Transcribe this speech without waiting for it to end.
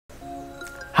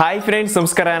Hi friends,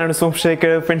 ನಮಸ್ಕಾರ. ನಾನು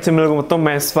Somashekar. Friends, ನಿಮ್ಮೆಲ್ಲರಿಗೂ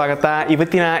ಮತ್ತೊಮ್ಮೆ ಸ್ವಾಗತ.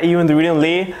 ಇವತ್ತಿನ ಈ ಒಂದು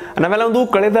ವಿಡಿಯೋನಲ್ಲಿ ನಾವೆಲ್ಲ ಒಂದು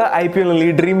ಕಳೆದ IPL ನಲ್ಲಿ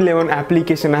ಡ್ರೀಮ್ 11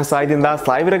 ಅಪ್ಲಿಕೇಶನ್ ಸಹಾಯದಿಂದ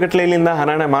ಸಾವಿರ ಗಟ್ಟಲೆಯಿಂದ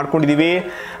ಹಣನ ಮಾಡ್ಕೊಂಡಿದ್ದೀವಿ.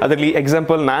 ಅದರಲ್ಲಿ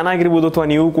ಎಕ್ಸಾಂಪಲ್ ನಾನಾಗಿರ್ಬೋದು ಅಥವಾ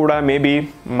ನೀವು ಕೂಡ ಮೇ ಬಿ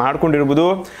ಮಾಡ್ಕೊಂಡಿರ್ಬೋದು.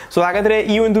 ಸೊ ಹಾಗಾದ್ರೆ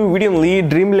ಈ ಒಂದು ವಿಡಿಯೋನಲ್ಲಿ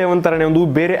ಡ್ರೀಮ್ 11 ತರನೇ ಒಂದು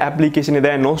ಬೇರೆ ಅಪ್ಲಿಕೇಶನ್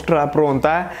ಇದೆ, ನೋಸ್ಟ್ರಾ ಪ್ರೋ ಅಂತ.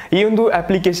 ಈ ಒಂದು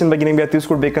ಅಪ್ಲಿಕೇಶನ್ ಬಗ್ಗೆ ನಿಮಗೆ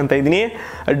ತಿಳಿಸ್ಕೊಡ್ಬೇಕಂತ ಇದ್ದೀನಿ.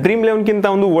 ಡ್ರೀಮ್ 11ಗಿಂತ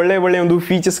ಒಂದು ಒಳ್ಳೆ ಒಂದು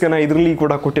ಫೀಚರ್ಸ್ಗಳನ್ನ ಇದರಲ್ಲಿ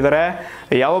ಕೂಡ ಕೊಟ್ಟಿದ್ದಾರೆ.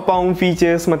 ಯಾವಪ್ಪ ಒಂದು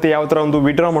ಫೀಚರ್ಸ್ ಮತ್ತೆ ಯಾವ ಥರ ಒಂದು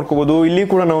ವಿಡ್ರಾ ಮಾಡ್ಕೋಬೋದು, ಇಲ್ಲಿ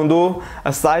ಕೂಡ ನಾವು ಒಂದು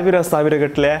ಸಾವಿರ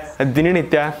ಗಟ್ಟಲೆ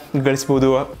ದಿನನಿತ್ಯ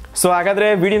ಗಳಿಸಬಹುದು. ಸೊ ಹಾಗಾದ್ರೆ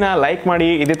ವಿಡಿಯೋನ ಲೈಕ್ ಮಾಡಿ.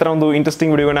 ಇದೇ ತರ ಒಂದು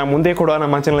ಇಂಟ್ರೆಸ್ಟಿಂಗ್ ವಿಡಿಯೋನ ಮುಂದೆ ಕೂಡ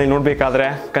ನಮ್ಮ ಚಾನಲ್ ನೋಡಬೇಕಾದ್ರೆ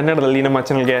ಕನ್ನಡದಲ್ಲಿ ನಮ್ಮ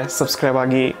ಚಾನಲ್ಗೆ ಸಬ್ಸ್ಕ್ರೈಬ್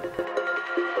ಆಗಿ.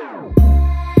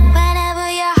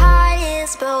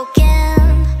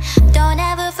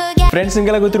 ಫ್ರೆಂಡ್ಸ್,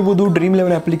 ನಿಮಗೆಲ್ಲ ಗೊತ್ತಿರ್ಬೋದು ಡ್ರೀಮ್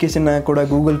 11 ಅಪ್ಲಿಕೇಶನ್ ಕೂಡ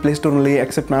ಗೂಗಲ್ ಪ್ಲೇಸ್ಟೋರ್ನಲ್ಲಿ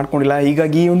ಅಕ್ಸೆಪ್ಟ್ ಮಾಡ್ಕೊಂಡಿಲ್ಲ.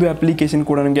 ಹೀಗಾಗಿ ಈ ಒಂದು ಅಪ್ಲಿಕೇಶನ್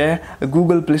ಕೂಡ ನನಗೆ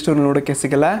ಗೂಗಲ್ ಪ್ಲೇಸ್ಟೋರ್ನಲ್ಲಿ ನೋಡೋಕ್ಕೆ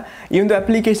ಸಿಗಲ್ಲ. ಈ ಒಂದು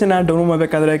ಅಪ್ಲಿಕೇಶನ್ ಡೌನ್ಲೋಡ್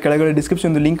ಮಾಡಬೇಕಾದ್ರೆ ಕೆಳಗಡೆ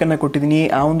ಡಿಸ್ಕ್ರಿಪ್ಷನ್ ಒಂದು ಲಿಂಕನ್ನು ಕೊಟ್ಟಿದ್ದೀನಿ.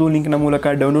 ಆ ಒಂದು ಲಿಂಕ್ನ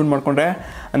ಮೂಲಕ ಡೌನ್ಲೋಡ್ ಮಾಡಿಕೊಂಡ್ರೆ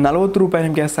 40 ರೂಪಾಯಿ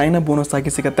ನಿಮಗೆ ಸೈನ್ ಅಪ್ ಬೋನಸ್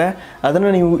ಆಗಿ ಸಿಗುತ್ತೆ.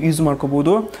 ಅದನ್ನು ನೀವು ಯೂಸ್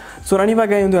ಮಾಡ್ಕೋಬೋದು. ಸೊ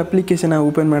ನಾನಿವಾಗ ಈ ಒಂದು ಅಪ್ಲಿಕೇಶನ್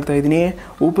ಓಪನ್ ಮಾಡ್ತಾ ಇದ್ದೀನಿ.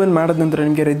 ಓಪನ್ ಮಾಡಿದ ನಂತರ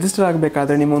ನಿಮಗೆ ರಿಜಿಸ್ಟರ್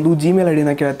ಆಗಬೇಕಾದ್ರೆ ನಿಮ್ಮ ಒಂದು ಜಿಮೇಲ್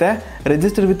ಐಡಿನ ಕೇಳುತ್ತೆ.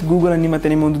 ರಿಜಿಸ್ಟರ್ ವಿತ್ ಗೂಗಲ್ ಅನ್ನಿ ಮತ್ತು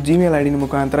ನಿಮ್ಮ ಒಂದು ಜಿಮೇಲ್ ಐಡಿನ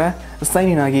ಮುಖಾಂತರ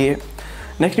ಸೈನ್ ಇನ್ ಆಗಿ.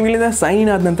 ನೆಕ್ಸ್ಟ್ ಇಲ್ಲಿಂದ ಸೈನ್ ಇನ್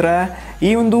ಆದ ನಂತರ ಈ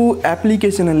ಒಂದು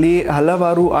ಅಪ್ಲಿಕೇಶನಲ್ಲಿ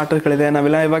ಹಲವಾರು ಆಟಗಳಿದೆ.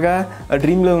 ನಾವೆಲ್ಲ ಇವಾಗ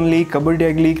ಡ್ರೀಮ್ 11ನಲ್ಲಿ ಕಬಡ್ಡಿ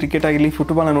ಆಗಲಿ, ಕ್ರಿಕೆಟ್ ಆಗಿರಲಿ,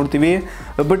 ಫುಟ್ಬಾಲ್ನ ನೋಡ್ತೀವಿ.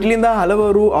 ಬಟ್ ಇಲ್ಲಿಂದ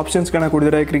ಹಲವಾರು ಆಪ್ಷನ್ಸ್ಗಳನ್ನ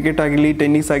ಕೊಟ್ಟಿದ್ದಾರೆ. ಕ್ರಿಕೆಟ್ ಆಗಿರಲಿ,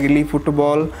 ಟೆನ್ನಿಸ್ ಆಗಿರಲಿ,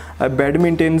 ಫುಟ್ಬಾಲ್,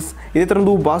 ಬ್ಯಾಡ್ಮಿಂಟನ್ಸ್, ಇದೇ ಥರ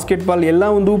ಒಂದು ಬಾಸ್ಕೆಟ್ಬಾಲ್, ಎಲ್ಲ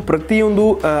ಒಂದು ಪ್ರತಿಯೊಂದು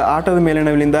ಆಟದ ಮೇಲೆ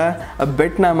ನಾವು ಇಲ್ಲಿಂದ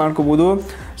ಬೆಟ್ನ ಮಾಡ್ಕೋಬೋದು.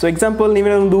 ಸೊ ಎಕ್ಸಾಂಪಲ್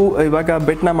ನೀವೇ ಒಂದು ಇವಾಗ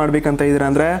ಬೆಟ್ನ ಮಾಡಬೇಕಂತ ಇದ್ದೀರಾ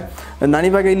ಅಂದರೆ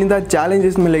ನಾನಿವಾಗ ಇಲ್ಲಿಂದ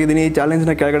ಚಾಲೆಂಜಸ್ ಮೇಲೆ ಇದ್ದೀನಿ.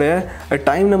 ಚಾಲೆಂಜ್ನ ಕೆಳಗಡೆ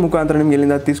ಟೈಮ್ನ ಮುಖಾಂತರ ನಿಮ್ಗೆ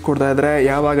ಇಲ್ಲಿಂದ ತಿಳಿಸ್ಕೊಡ್ತಾ ಇದ್ದಾರೆ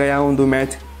ಯಾವಾಗ ಯಾವ ಒಂದು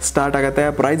ಮ್ಯಾಚ್ ಸ್ಟಾರ್ಟ್ ಆಗುತ್ತೆ.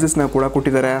 ಪ್ರೈಸಸ್ನ ಕೂಡ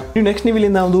ಕೊಟ್ಟಿದ್ದಾರೆ. ನೆಕ್ಸ್ಟ್ ನೀವು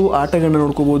ಇಲ್ಲಿಂದ ಒಂದು ಆಟಗಳನ್ನ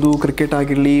ನೋಡ್ಕೋಬೋದು. ಕ್ರಿಕೆಟ್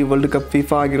ಆಗಿರಲಿ, ವರ್ಲ್ಡ್ ಕಪ್,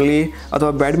 ಫಿಫಾ ಆಗಿರಲಿ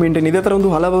ಅಥವಾ ಬ್ಯಾಡ್ಮಿಂಟನ್, ಇದೇ ಥರ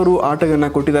ಒಂದು ಹಲವಾರು ಆಟಗಳನ್ನ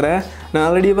ಕೊಟ್ಟಿದ್ದಾರೆ. ನಾನು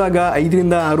ಆಲ್ರೆಡಿ ಇವಾಗ 5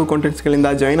 ರಿಂದ 6 ಕಾಂಟೆಂಟ್ಸ್ಗಳಿಂದ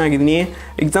ಜಾಯ್ನ್ ಆಗಿದ್ದೀನಿ.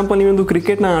 ಎಕ್ಸಾಂಪಲ್ ನೀವೊಂದು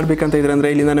ಕ್ರಿಕೆಟ್ನ ಆಡಬೇಕಂತ ಇದ್ರೆ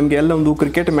ಅಂದರೆ ಇಲ್ಲಿಂದ ನಮಗೆ ಎಲ್ಲ ಒಂದು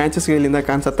ಕ್ರಿಕೆಟ್ ಮ್ಯಾಚಸ್ಗೆ ಇಲ್ಲಿಂದ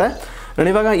ಕಾಣಿಸುತ್ತೆ.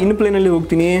 ನಾನಿವಾಗ ಇನ್ ಪ್ಲೇನಲ್ಲಿ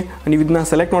ಹೋಗ್ತೀನಿ. ನೀವು ಇದನ್ನ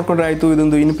ಸೆಲೆಕ್ಟ್ ಮಾಡ್ಕೊಂಡ್ರೆ ಆಯಿತು,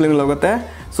 ಇದೊಂದು ಇನ್ ಪ್ಲೇನಲ್ಲಿ ಹೋಗುತ್ತೆ.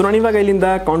 ಸೊ ನಾನಿವಾಗ ಇಲ್ಲಿಂದ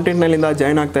ಕಾಂಟೆಂಟ್ನಲ್ಲಿಂದ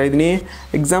ಜಾಯ್ನ್ ಆಗ್ತಾ ಇದ್ದೀನಿ.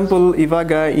 ಎಕ್ಸಾಂಪಲ್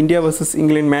ಇವಾಗ ಇಂಡಿಯಾ ವರ್ಸಸ್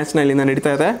ಇಂಗ್ಲೆಂಡ್ ಮ್ಯಾಚ್ನ ಇಲ್ಲಿಂದ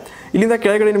ನಡೀತಾ ಇದೆ. ಇಲ್ಲಿಂದ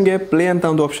ಕೆಳಗಡೆ ನಿಮಗೆ ಪ್ಲೇ ಅಂತ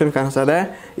ಒಂದು ಆಪ್ಷನ್ ಕಾಣಿಸ್ತಾ ಇದೆ.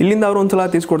 ಇಲ್ಲಿಂದ ಅವರು ಒಂದ್ಸಲ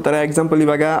ತಿಳಿಸ್ಕೊಡ್ತಾರೆ. ಎಕ್ಸಾಂಪಲ್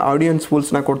ಇವಾಗ ಆಡಿಯನ್ಸ್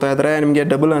ಪೂಲ್ಸ್ನ ಕೊಡ್ತಾ ಇದ್ದಾರೆ, ನಿಮಗೆ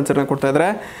ಡಬಲ್ ಆನ್ಸರ್ನ ಕೊಡ್ತಾ ಇದ್ದಾರೆ.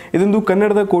 ಇದೊಂದು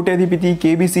ಕನ್ನಡದ ಕೋಟ್ಯಾಧಿಪತಿ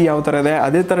KBC ಯಾವ ಥರ ಇದೆ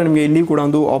ಅದೇ ಥರ ನಿಮಗೆ ಇಲ್ಲಿ ಕೂಡ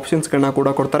ಒಂದು ಆಪ್ಷನ್ಸ್ಗಳನ್ನ ಕೂಡ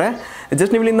ಕೊಡ್ತಾರೆ.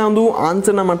 ಜಸ್ಟ್ ನೀವು ಇಲ್ಲಿಂದ ಒಂದು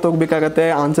ಆನ್ಸರ್ನ ಮಾಡ್ತಾ ಹೋಗ್ಬೇಕಾಗತ್ತೆ.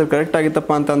 ಆನ್ಸರ್ ಕರೆಕ್ಟ್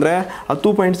ಆಗಿತ್ತಪ್ಪ ಅಂತಂದರೆ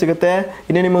 10 ಪಾಯಿಂಟ್ ಸಿಗುತ್ತೆ.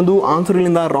 ಇನ್ನೇ ನಿಮ್ಮೊಂದು ಆನ್ಸರ್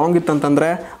ಇಲ್ಲಿಂದ ರಾಂಗ್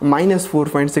ಇತ್ತಂತಂದರೆ -4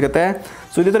 ಪಾಯಿಂಟ್ ಸಿಗುತ್ತೆ.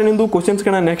 ಸೊ ಇದೇ ಥರ ನಿಮ್ಮದು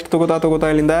ಕ್ವಶನ್ಸ್ಗಳನ್ನ ನೆಕ್ಸ್ಟ್ ತಗೋತಾ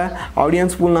ಇಲ್ಲಿಂದ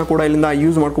ಆಡಿಯನ್ಸ್ ಪೂಲ್ನ ಕೂಡ ಇಲ್ಲಿಂದ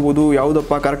ಯೂಸ್ ಮಾಡ್ಕೋಬೋದು.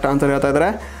 ಯಾವುದಪ್ಪ ಕರೆಕ್ಟ್ ಆನ್ಸರ್ ಹೇಳ್ತಾ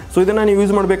ಇದ್ದಾರೆ. ಸೊ ಇದನ್ನು ನೀವು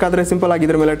ಯೂಸ್ ಮಾಡಬೇಕಾದ್ರೆ ಸಿಂಪಲ್ ಆಗಿ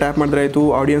ಇದ್ರ ಮೇಲೆ ಟ್ಯಾಪ್ ಮಾಡಿದ್ರೆ ಆಯಿತು,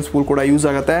 ಆಡಿಯನ್ಸ್ ಪೂಲ್ ಕೂಡ ಯೂಸ್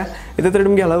ಆಗುತ್ತೆ. ಇದೇ ಥರ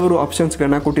ನಿಮಗೆ ಹಲವಾರು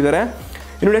ಆಪ್ಷನ್ಸ್ಗಳನ್ನ ಕೊಟ್ಟಿದ್ದಾರೆ.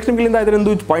 ಇನ್ನು ನೆಕ್ಸ್ಟ್ ನಿಮಗಿಂದ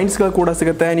ಇದರೊಂದು ಪಾಯಿಂಟ್ಸ್ಗಳು ಕೂಡ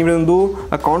ಸಿಗುತ್ತೆ. ನೀವೊಂದು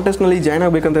ಕಾಂಟೆಸ್ಟ್ನಲ್ಲಿ ಜಾಯ್ನ್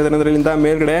ಆಗಬೇಕಂತ ಇದ್ದಾರೆ ಅಂದರೆ ಇಲ್ಲಿಂದ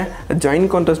ಮೇಲ್ಗಡೆ ಜಾಯಿನ್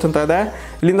ಕಾಂಟೆಸ್ಟ್ ಅಂತ ಇದೆ.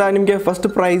 ಇಲ್ಲಿಂದ ನಿಮಗೆ ಫಸ್ಟ್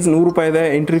ಪ್ರೈಸ್ 100 ರೂಪಾಯಿ ಇದೆ,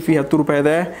 ಎಂಟ್ರಿ ಫೀ 10 ರೂಪಾಯಿ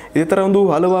ಇದೆ. ಇದೇ ಥರ ಒಂದು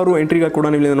ಹಲವಾರು ಎಂಟ್ರಿಗಳು ಕೂಡ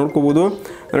ನೀವು ಇಲ್ಲಿಂದ ನೋಡ್ಕೋಬೋದು.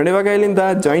 ನಾನು ಇವಾಗ ಇಲ್ಲಿಂದ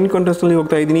ಜಾಯಿನ್ ಕಾಂಟೆಸ್ಟ್ನಲ್ಲಿ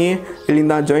ಹೋಗ್ತಾ ಇದ್ದೀನಿ.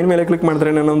 ಇಲ್ಲಿಂದ ಜಾಯಿನ್ ಮೇಲೆ ಕ್ಲಿಕ್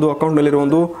ಮಾಡಿದ್ರೆ ನನ್ನೊಂದು ಅಕೌಂಟ್ನಲ್ಲಿರೋ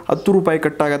ಒಂದು 10 ರೂಪಾಯಿ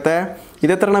ಕಟ್ ಆಗುತ್ತೆ.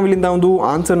 ಇದೇ ಥರ ನಾವು ಇಲ್ಲಿಂದ ಒಂದು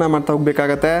ಆನ್ಸರ್ನ ಮಾಡ್ತಾ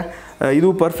ಹೋಗಬೇಕಾಗತ್ತೆ. ಇದು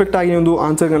ಪರ್ಫೆಕ್ಟ್ ಆಗಿ ಒಂದು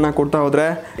ಆನ್ಸರ್ಗಳನ್ನ ಕೊಡ್ತಾ ಹೋದರೆ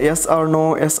ಎಸ್ ಆರ್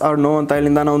ನೋ ಅಂತ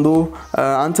ಇಲ್ಲಿಂದ ನಾವೊಂದು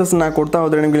ಆನ್ಸರ್ಸ್ನ ಕೊಡ್ತಾ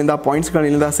ಹೋದರೆ ನಿಮ್ಗೆ ಇಲ್ಲಿಂದ ಪಾಯಿಂಟ್ಸ್ಗಳು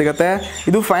ಇಲ್ಲಿಂದ ಸಿಗುತ್ತೆ.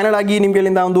 ಇದು ಫೈನಲ್ ಆಗಿ ನಿಮಗೆ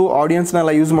ಇಲ್ಲಿಂದ ಒಂದು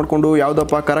ಆಡಿಯನ್ಸ್ನೆಲ್ಲ ಯೂಸ್ ಮಾಡಿಕೊಂಡು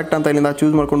ಯಾವುದಪ್ಪ ಕರೆಕ್ಟ್ ಅಂತ ಇಲ್ಲಿಂದ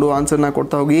ಚೂಸ್ ಮಾಡಿಕೊಂಡು ಆನ್ಸರ್ನ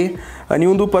ಕೊಡ್ತಾ ಹೋಗಿ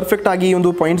ನೀವೊಂದು ಪರ್ಫೆಕ್ಟ್ ಆಗಿ ಒಂದು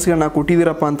ಪಾಯಿಂಟ್ಸ್ಗಳನ್ನ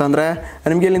ಕೊಟ್ಟಿದ್ದೀರಪ್ಪ ಅಂತಂದರೆ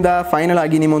ನಿಮಗೆ ಇಲ್ಲಿಂದ ಫೈನಲ್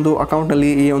ಆಗಿ ನಿಮ್ಮೊಂದು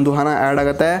ಅಕೌಂಟ್ನಲ್ಲಿ ಈ ಒಂದು ಹಣ ಆ್ಯಡ್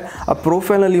ಆಗುತ್ತೆ. ಆ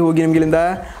ಪ್ರೊಫೈಲ್ನಲ್ಲಿ ಹೋಗಿ ನಿಮಗೆ ಇಲ್ಲಿಂದ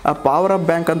ಪವರ್ ಅಪ್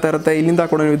ಬ್ಯಾಂಕ್ ಅಂತ ಇರುತ್ತೆ. ಇಲ್ಲಿಂದ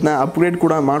ಕೂಡ ನೀವು ಇದನ್ನ ಅಪ್ಗ್ರೇಡ್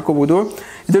ಕೂಡ ಮಾಡ್ಕೋಬೋದು.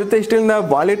 ಇದ್ರ ಜೊತೆ ಇಷ್ಟರಿಂದ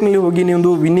ವಾಲೆಟ್ನಲ್ಲಿ ಹೋಗಿ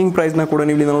ನೀವೊಂದು ವಿನ್ನಿಂಗ್ ಪ್ರೈಸ್ನ ಕೂಡ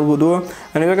ನೀವು ಇಲ್ಲಿಂದ ನೋಡ್ಬೋದು.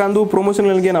 ನಾನು ಇವಾಗ ಒಂದು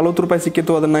ಪ್ರೊಮೋಷನ್ಗಳಿಗೆ 40 ರೂಪಾಯಿ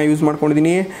ಸಿಕ್ಕಿತ್ತು, ಅದನ್ನು ಯೂಸ್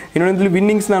ಮಾಡ್ಕೊಂಡಿದ್ದೀನಿ. ಇನ್ನೊಂದು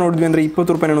ವಿನ್ನಿಂಗ್ಸ್ನ ನೋಡಿದ್ವಿ ಅಂದರೆ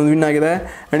 20 ರೂಪಾಯಿ ಒಂದು ವಿನ್ ಆಗಿದೆ.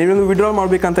 ನೀವೊಂದು ವಿಡ್ರಾ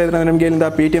ಮಾಡಬೇಕಂತ ಇದ್ರೆ ನಿಮಗೆ ಇಲ್ಲಿಂದ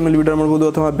ಪೇಟಿಎಮ್ನಲ್ಲಿ ವಿಡ್ರಾ ಮಾಡ್ಬೋದು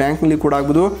ಅಥವಾ ಬ್ಯಾಂಕ್ನಲ್ಲಿ ಕೂಡ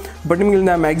ಆಗ್ಬೋದು. ಬಟ್ ನಿಮಗೆ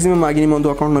ಇಲ್ಲಿಂದ ಮ್ಯಾಕ್ಸಿಮಮ್ ಆಗಿ ನಿಮ್ಮ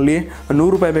ಒಂದು ಅಕೌಂಟ್ನಲ್ಲಿ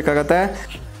 100 ರೂಪಾಯಿ ಬೇಕಾಗತ್ತೆ.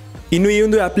 ಇನ್ನು ಈ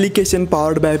ಒಂದು ಅಪ್ಲಿಕೇಶನ್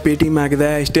ಪವರ್ಡ್ ಬೈ ಪೇಟಿಎಮ್ ಆಗಿದೆ.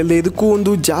 ಇಷ್ಟಲ್ಲದೆ ಇದಕ್ಕೂ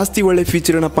ಒಂದು ಜಾಸ್ತಿ ಒಳ್ಳೆ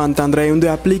ಫೀಚರ್ ಏನಪ್ಪ ಅಂತಂದರೆ ಈ ಒಂದು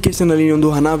ಅಪ್ಲಿಕೇಶನಲ್ಲಿ ಒಂದು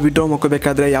ಹಣ ವಿಡ್ರಾ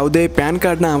ಮಾಡ್ಕೋಬೇಕಾದ್ರೆ ಯಾವುದೇ ಪ್ಯಾನ್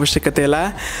ಕಾರ್ಡ್ನ ಅವಶ್ಯಕತೆ ಇಲ್ಲ.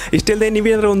 ಇಷ್ಟಲ್ಲದೆ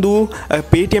ನೀವೇನಾದ್ರೂ ಒಂದು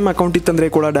ಪೇಟಿಎಮ್ ಅಕೌಂಟ್ ಇತ್ತಂದರೆ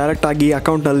ಕೂಡ ಡೈರೆಕ್ಟಾಗಿ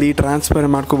ಅಕೌಂಟಲ್ಲಿ ಟ್ರಾನ್ಸ್ಫರ್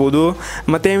ಮಾಡ್ಕೋಬೋದು.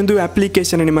 ಮತ್ತು ಒಂದು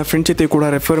ಅಪ್ಲಿಕೇಶನ್ ನಿಮ್ಮ ಫ್ರೆಂಡ್ಸ್ ಜೊತೆ ಕೂಡ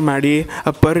ರೆಫರ್ ಮಾಡಿ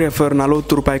ಪರ್ ರೆಫರ್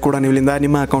 40 ರೂಪಾಯಿ ಕೂಡ ನೀವು ಇಲ್ಲಿಂದ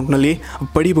ನಿಮ್ಮ ಅಕೌಂಟ್ನಲ್ಲಿ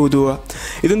ಪಡಿಬೋದು.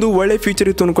 ಇದೊಂದು ಒಳ್ಳೆ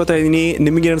ಫೀಚರ್ ಇತ್ತು ಅನ್ಕೋತಾ ಇದ್ದೀನಿ.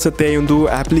 ನಿಮಗೆ ಅನಿಸುತ್ತೆ ಈ ಒಂದು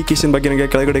ಅಪ್ಲಿಕೇಶನ್ ಬಗ್ಗೆ ನನಗೆ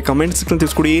ಕೆಳಗಡೆ ಕಮೆಂಟ್ಸ್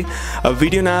ತಿಳಿಸ್ಕೊಡಿ.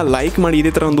 ವಿಡಿಯೋನ ಲೈಕ್ ಮಾಡಿ.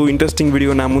 ಇದೇ ಥರ ಒಂದು ಇಂಟ್ರೆಸ್ಟಿಂಗ್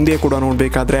ವಿಡಿಯೋನ ಮುಂದೆ ಕೂಡ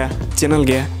ನೋಡಬೇಕಾದ್ರೆ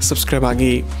ಚಾನಲ್ಗೆ ಸಬ್ಸ್ಕ್ರೈಬ್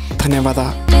ಆಗಿ.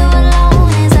 ಧನ್ಯವಾದ.